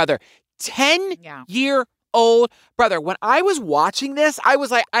 10-year-old brother. 10-year-old brother. When I was watching this, I was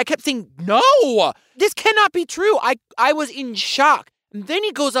like, I kept saying, no, this cannot be true. I was in shock. And then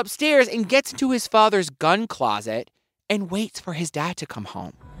he goes upstairs and gets into his father's gun closet and waits for his dad to come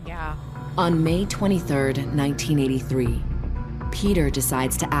home. Yeah. On May 23rd, 1983, Peter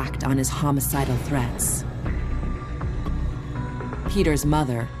decides to act on his homicidal threats. Peter's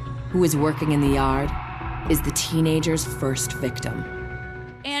mother, who is working in the yard, is the teenager's first victim.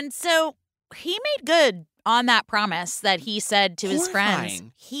 And so he made good on that promise that he said to his friends.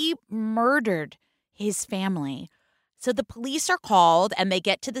 He murdered his family. So the police are called and they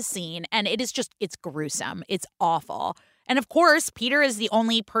get to the scene, and it's gruesome. It's awful. And of course, Peter is the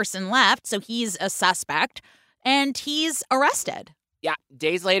only person left, so he's a suspect, and he's arrested. Yeah,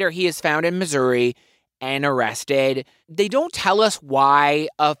 days later, he is found in Missouri and arrested. They don't tell us why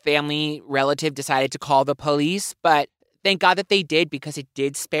a family relative decided to call the police, but thank God that they did, because it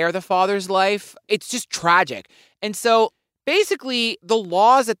did spare the father's life. It's just tragic. And so basically, the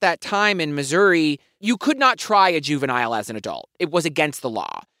laws at that time in Missouri, you could not try a juvenile as an adult. It was against the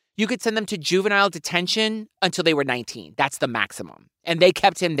law. You could send them to juvenile detention until they were 19. That's the maximum. And they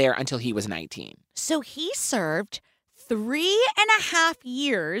kept him there until he was 19. So he served 3.5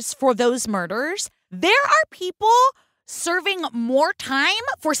 years for those murders. There are people serving more time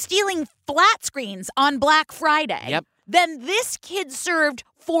for stealing flat screens on Black Friday than this kid served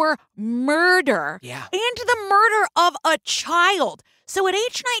for murder and the murder of a child. So at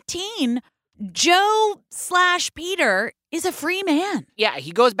age 19, Joe/Peter is a free man. Yeah,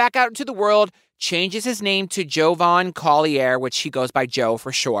 he goes back out into the world, changes his name to Jovan Collier, which he goes by Joe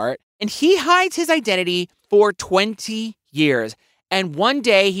for short, and he hides his identity for 20 years. And one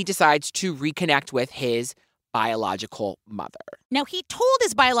day he decides to reconnect with his biological mother. Now, he told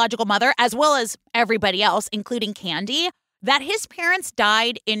his biological mother, as well as everybody else, including Candy, that his parents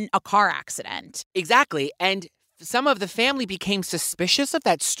died in a car accident. Exactly. And some of the family became suspicious of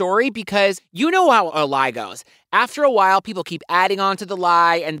that story because you know how a lie goes. After a while, people keep adding on to the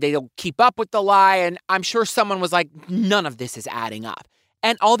lie and they'll keep up with the lie. And I'm sure someone was like, none of this is adding up.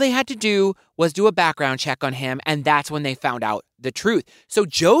 And all they had to do was do a background check on him. And that's when they found out the truth. So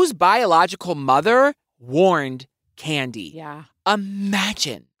Joe's biological mother warned Candy. Yeah.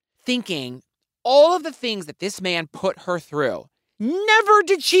 Imagine thinking all of the things that this man put her through. Never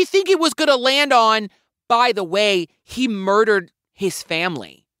did she think it was going to land on, by the way, he murdered his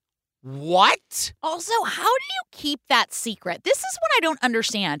family. What? Also, how do you keep that secret? This is what I don't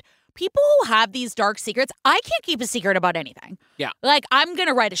understand. People who have these dark secrets, I can't keep a secret about anything. Yeah. Like, I'm going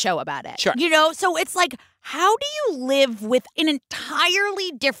to write a show about it. Sure. You know, so it's like, how do you live with an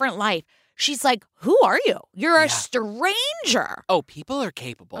entirely different life? She's like, who are you? You're a stranger. Oh, people are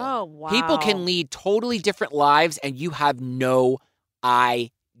capable. Oh, wow. People can lead totally different lives and you have no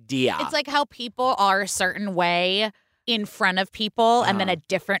idea. It's like how people are a certain way in front of people and then a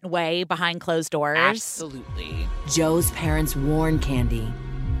different way behind closed doors. Absolutely. Joe's parents warn Candy.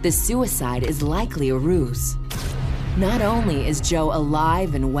 The suicide is likely a ruse. Not only is Joe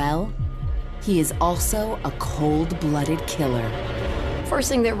alive and well, he is also a cold-blooded killer. First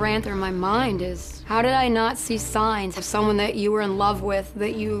thing that ran through my mind is, how did I not see signs of someone that you were in love with,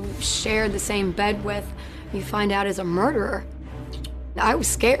 that you shared the same bed with, you find out is a murderer? I was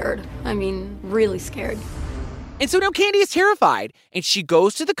scared. I mean, really scared. And so now Candy is terrified, and she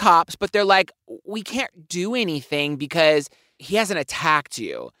goes to the cops, but they're like, we can't do anything because he hasn't attacked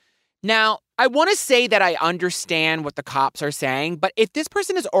you. Now, I want to say that I understand what the cops are saying, but if this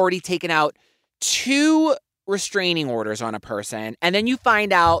person has already taken out 2 restraining orders on a person, and then you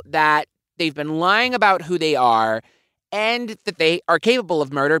find out that they've been lying about who they are and that they are capable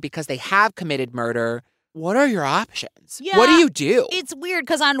of murder because they have committed murder, what are your options? Yeah, what do you do? It's weird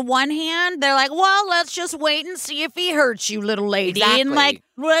because on one hand, they're like, well, let's just wait and see if he hurts you, little lady. Exactly. And like,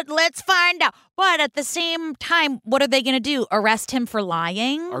 let's find out. But at the same time, what are they going to do? Arrest him for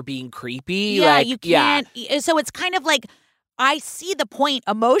lying? Or being creepy? Yeah, like, you can't. So it's kind of like, I see the point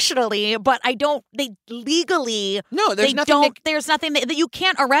emotionally, but I don't, they legally. No, there's they nothing. Don't, there's nothing that you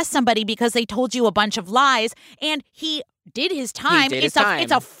can't arrest somebody because they told you a bunch of lies. And he did his time. It's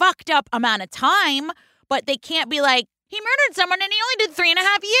a fucked up amount of time. But they can't be like, he murdered someone and he only did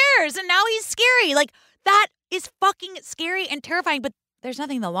 3.5 years and now he's scary. Like, that is fucking scary and terrifying, but there's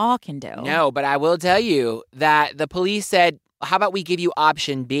nothing the law can do. No, but I will tell you that the police said, how about we give you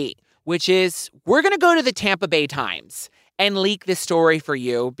option B, which is we're going to go to the Tampa Bay Times and leak this story for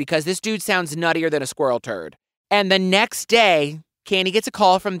you because this dude sounds nuttier than a squirrel turd. And the next day, Kandi gets a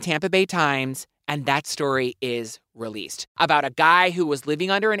call from the Tampa Bay Times, and that story is released about a guy who was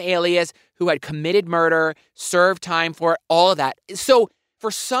living under an alias, who had committed murder, served time for it, all of that. So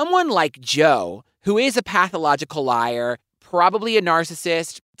for someone like Joe, who is a pathological liar, probably a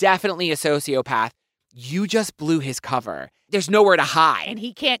narcissist, definitely a sociopath, you just blew his cover. There's nowhere to hide. And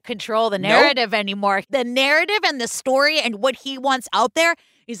he can't control the narrative anymore. The narrative and the story and what he wants out there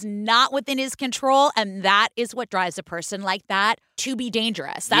is not within his control, and that is what drives a person like that to be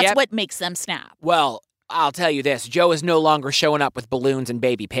dangerous. That's what makes them snap. Well, I'll tell you this. Joe is no longer showing up with balloons and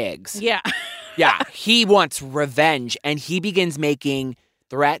baby pigs. Yeah. Yeah, he wants revenge, and he begins making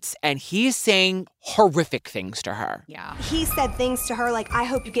threats, and he's saying horrific things to her. Yeah. He said things to her like, I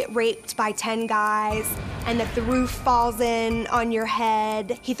hope you get raped by 10 guys and that the roof falls in on your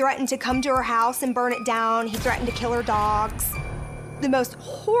head. He threatened to come to her house and burn it down. He threatened to kill her dogs. The most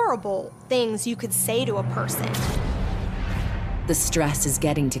horrible things you could say to a person. The stress is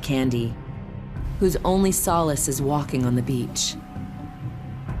getting to Kandi, whose only solace is walking on the beach.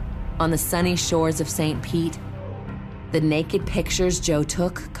 On the sunny shores of St. Pete, the naked pictures Joe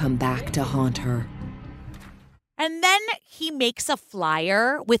took come back to haunt her. And then he makes a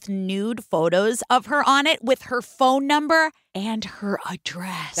flyer with nude photos of her on it with her phone number and her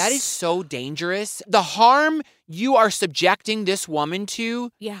address. That is so dangerous. The harm you are subjecting this woman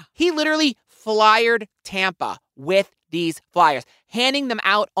to. Yeah. He literally flyered Tampa with these flyers, handing them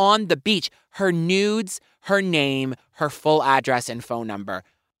out on the beach. Her nudes, her name, her full address and phone number.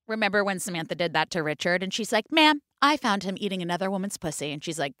 Remember when Samantha did that to Richard and she's like, ma'am, I found him eating another woman's pussy. And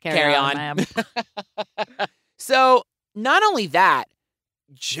she's like, carry on, ma'am. So not only that,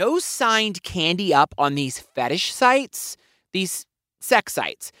 Joe signed Kandi up on these fetish sites, these sex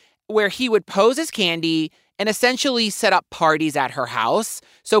sites, where he would pose as Kandi and essentially set up parties at her house.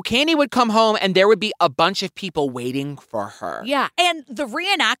 So Kandi would come home and there would be a bunch of people waiting for her. Yeah, and the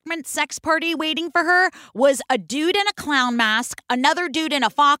reenactment sex party waiting for her was a dude in a clown mask, another dude in a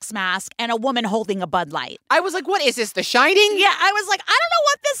fox mask, and a woman holding a Bud Light. I was like, what is this, The Shining? Yeah, I was like, I don't know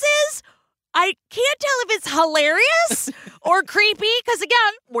what this is. I can't tell if it's hilarious or creepy, because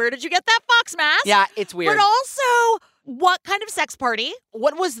again, where did you get that fox mask? Yeah, it's weird. But also, what kind of sex party?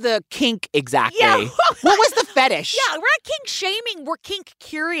 What was the kink exactly? Yeah. What was the fetish? Yeah, we're not kink shaming, we're kink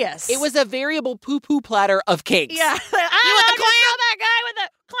curious. It was a variable poo-poo platter of kinks. Yeah. You want the clown? That guy with the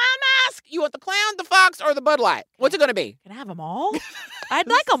clown mask. You want the clown, the fox, or the Bud Light? What's it going to be? Can I have them all? I'd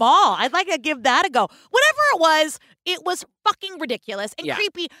like them all. I'd like to give that a go. Whatever it was fucking ridiculous and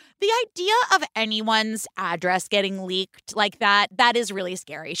creepy. The idea of anyone's address getting leaked like that is really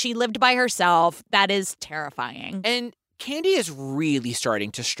scary. She lived by herself. That is terrifying. And Kandi is really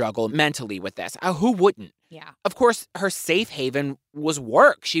starting to struggle mentally with this. Who wouldn't? Yeah. Of course, her safe haven was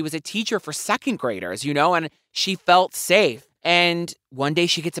work. She was a teacher for second graders, and she felt safe. And one day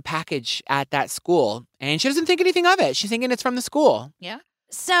she gets a package at that school and she doesn't think anything of it. She's thinking it's from the school. Yeah.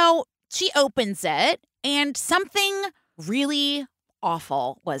 So she opens it and something really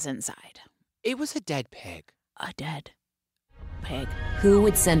awful was inside. It was a dead pig. A dead pig. Who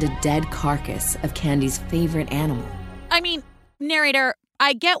would send a dead carcass of Kandi's favorite animal? I mean, narrator,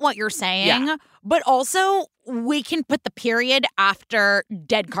 I get what you're saying, but also we can put the period after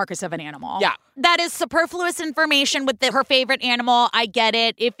dead carcass of an animal. Yeah. That is superfluous information with her favorite animal. I get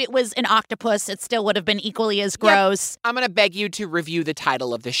it. If it was an octopus, it still would have been equally as gross. Yep. I'm going to beg you to review the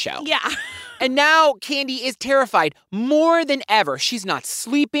title of the show. Yeah. And now Kandi is terrified more than ever. She's not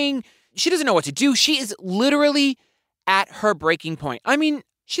sleeping. She doesn't know what to do. She is literally at her breaking point. I mean,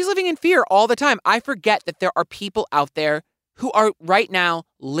 she's living in fear all the time. I forget that there are people out there who are right now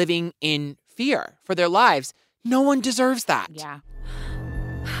living in fear for their lives. No one deserves that. Yeah.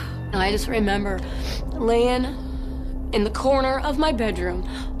 I just remember laying in the corner of my bedroom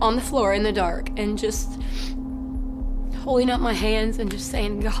on the floor in the dark and just holding up my hands and just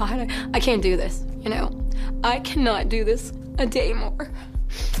saying, God, I can't do this, I cannot do this a day more.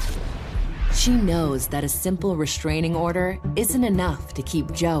 She knows that a simple restraining order isn't enough to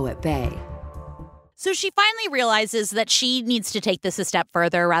keep Joe at bay. So she finally realizes that she needs to take this a step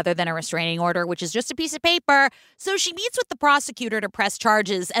further rather than a restraining order, which is just a piece of paper. So she meets with the prosecutor to press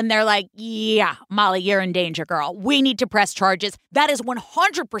charges, and they're like, yeah, Molly, you're in danger, girl. We need to press charges. That is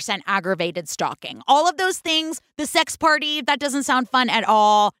 100% aggravated stalking. All of those things, the sex party, that doesn't sound fun at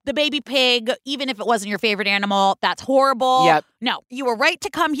all. The baby pig, even if it wasn't your favorite animal, that's horrible. Yep. No, you were right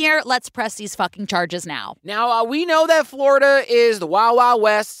to come here. Let's press these fucking charges now. Now, we know that Florida is the Wild Wild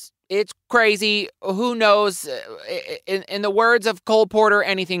West. It's crazy. Who knows? In the words of Cole Porter,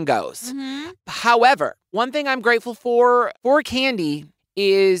 anything goes. Mm-hmm. However, one thing I'm grateful for Candy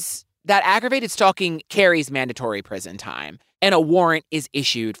is that aggravated stalking carries mandatory prison time, and a warrant is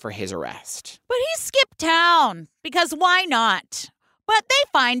issued for his arrest. But he skipped town, because why not? But they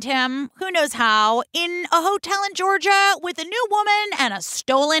find him, who knows how, in a hotel in Georgia with a new woman and a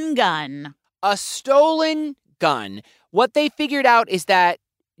stolen gun. A stolen gun. What they figured out is that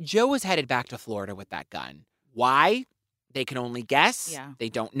Joe was headed back to Florida with that gun. Why? They can only guess. Yeah. They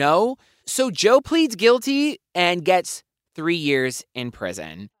don't know. So Joe pleads guilty and gets 3 years in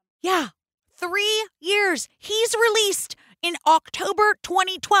prison. Yeah, 3 years. He's released in October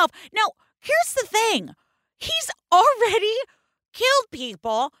 2012. Now, here's the thing. He's already killed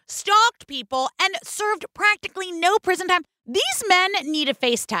people, stalked people, and served practically no prison time. These men need a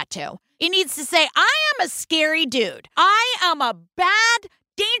face tattoo. It needs to say, I am a scary dude. I am a bad,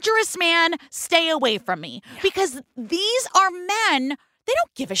 dangerous man. Stay away from me. Yeah. Because these are men, they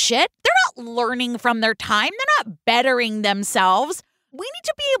don't give a shit. They're not learning from their time. They're not bettering themselves. We need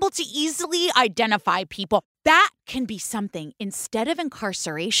to be able to easily identify people. That can be something. Instead of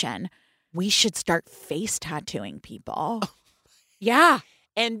incarceration, we should start face tattooing people. Yeah.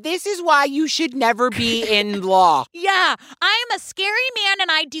 And this is why you should never be in law. Yeah, I'm a scary man and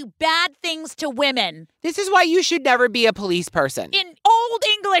I do bad things to women. This is why you should never be a police person. In Old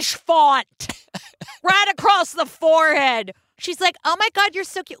English font, right across the forehead. She's like, oh my God, you're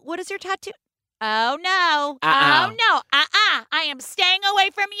so cute. What is your tattoo? Oh no. Oh no. I am staying away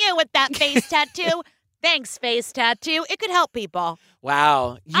from you with that face tattoo. Thanks, face tattoo. It could help people.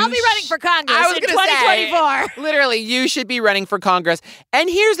 Wow. I'll be running for Congress in 2024. Literally, you should be running for Congress. And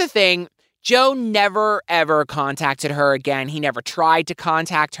here's the thing. Joe never, ever contacted her again. He never tried to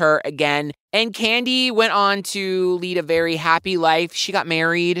contact her again. And Candy went on to lead a very happy life. She got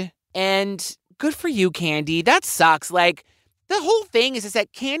married. And good for you, Candy. That sucks. Like, the whole thing is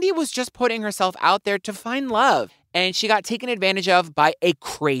that Candy was just putting herself out there to find love. And she got taken advantage of by a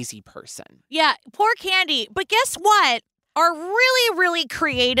crazy person. Yeah, poor Candy. But guess what? Our really, really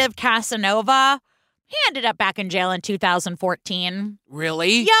creative Casanova, he ended up back in jail in 2014.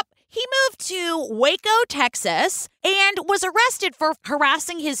 Really? Yep. He moved to Waco, Texas, and was arrested for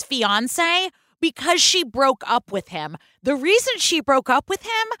harassing his fiancée because she broke up with him. The reason she broke up with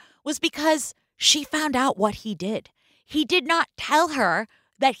him was because she found out what he did. He did not tell her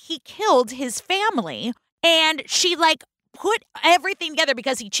that he killed his family. And she, put everything together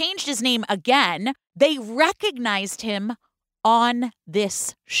because he changed his name again. They recognized him on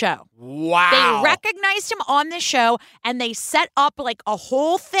this show. Wow. They recognized him on this show, and they set up, a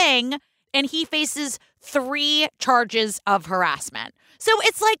whole thing, and he faces 3 charges of harassment. So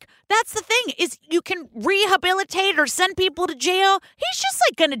it's that's the thing, is you can rehabilitate or send people to jail. He's just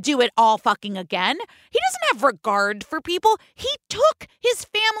going to do it all fucking again. He doesn't have regard for people. He took his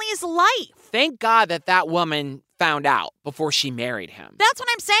family's life. Thank God that woman found out before she married him. That's what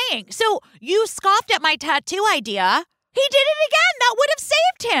I'm saying. So you scoffed at my tattoo idea. He did it again. That would have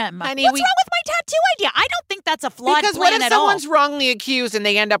saved him. Honey, what's wrong with my tattoo idea? I don't think that's a flawed because plan what if at all. someone's wrongly accused and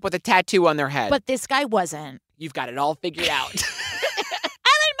they end up with a tattoo on their head? But this guy wasn't. You've got it all figured out.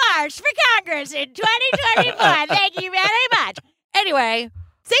 Ellen Marsh for Congress in 2024. Thank you very much. Anyway,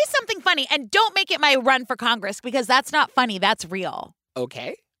 say something funny and don't make it my run for Congress because that's not funny. That's real.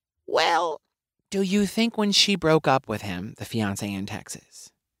 Okay. Well, do you think when she broke up with him, the fiancé in Texas,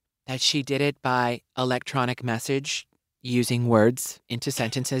 that she did it by electronic message, using words into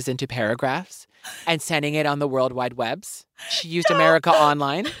sentences, into paragraphs, and sending it on the World Wide Webs? She used America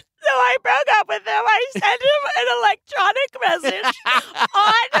Online. So I broke up with him. I sent him an electronic message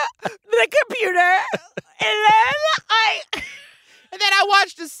on the computer. And then I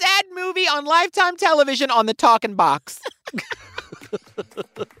watched a sad movie on Lifetime television on the talking box.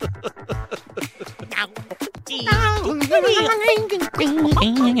 Did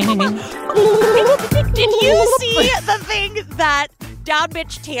you see the thing that Down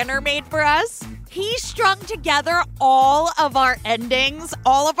Bitch Tanner made for us? He strung together all of our endings,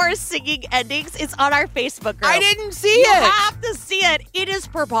 all of our singing endings. It's on our Facebook group. I didn't see You it. have to see it. It is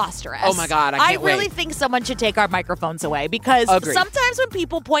preposterous. Oh my God, I can't really wait. think someone should take our microphones away because Agreed. sometimes when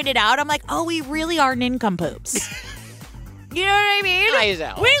people point it out, I'm like, oh, we really are nincompoops. You know what I mean? I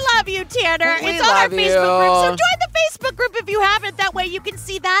know. We love you, Tanner. We it's on our love Facebook group. So you. join the Facebook group if you haven't. That way you can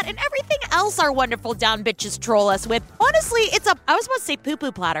see that and everything else our wonderful down bitches troll us with. Honestly, I was about to say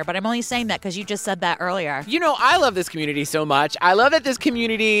poo-poo platter, but I'm only saying that because you just said that earlier. You know, I love this community so much. I love that this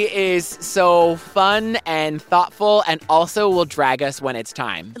community is so fun and thoughtful and also will drag us when it's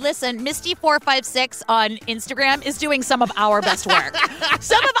time. Listen, Misty456 on Instagram is doing some of our best work.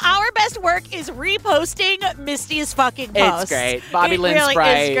 Some of our best work is reposting Misty's fucking posts. It's great. Bobby Lynn really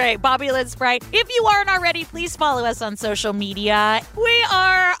Sprite. is great. Bobby Lynn Sprite. If you aren't already, please follow us on social media. We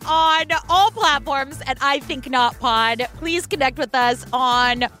are on all platforms at I Think Not Pod. Please connect with us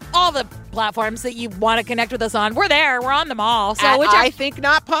on all the platforms that you want to connect with us on. We're there. We're on them all. So I Think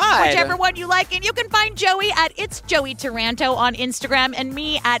Not Pod. whichever one you like. And you can find Joey at It's Joey Taranto on Instagram and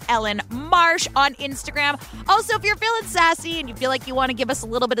me at Ellen Marsh on Instagram. Also, if you're feeling sassy and you feel like you want to give us a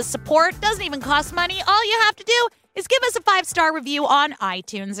little bit of support, doesn't even cost money. All you have to do is give us a 5-star review on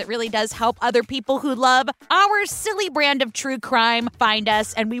iTunes. It really does help other people who love our silly brand of true crime find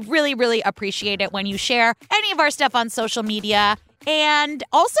us. And we really, really appreciate it when you share any of our stuff on social media. And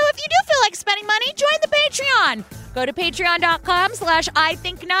also, if you do feel like spending money, join the Patreon. Go to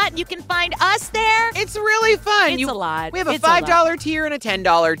patreon.com/IThinkNot. You can find us there. It's really fun. It's a lot. We have a It's a lot. $5 tier and a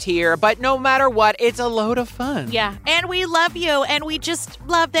 $10 tier, but no matter what, it's a load of fun. Yeah, and we love you, and we just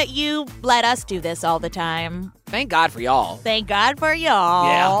love that you let us do this all the time. Thank God for y'all. Thank God for y'all.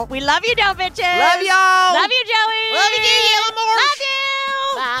 Yeah. We love you, dumb bitches. Love y'all. Love you, Joey. Love you, Yellow Marsh.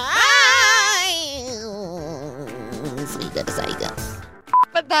 Love you.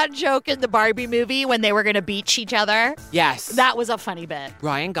 But that joke in the Barbie movie when they were going to beach each other, Yes. that was a funny bit.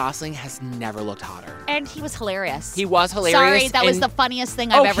 Ryan Gosling has never looked hotter. And he was hilarious. He was hilarious. Sorry, that was and- the funniest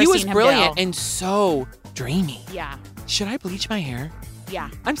thing I've ever he was seen him brilliant do. and so dreamy. Yeah. Should I bleach my hair? Yeah.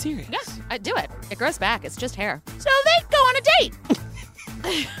 I'm serious. Yeah, I'd do it. It grows back. It's just hair. So they go on a date.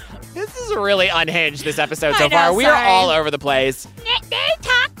 This is really unhinged, this episode I so know, far. We are sorry. all over the place. They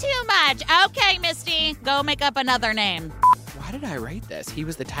talk too much. Okay, Misty, go make up another name. Why did I write this? He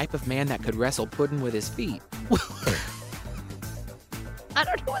was the type of man that could wrestle pudding with his feet. I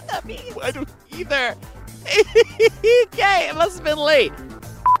don't know what that means. I don't either. Okay, it must have been late.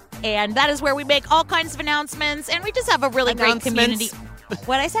 And that is where we make all kinds of announcements, and we just have a really great community. Announcements.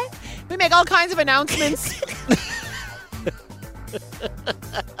 What'd I say? We make all kinds of announcements.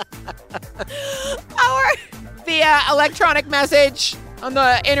 Via electronic message on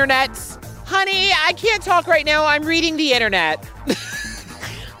the internet. Honey, I can't talk right now. I'm reading the internet.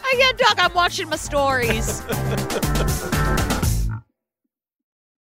 I can't talk. I'm watching my stories.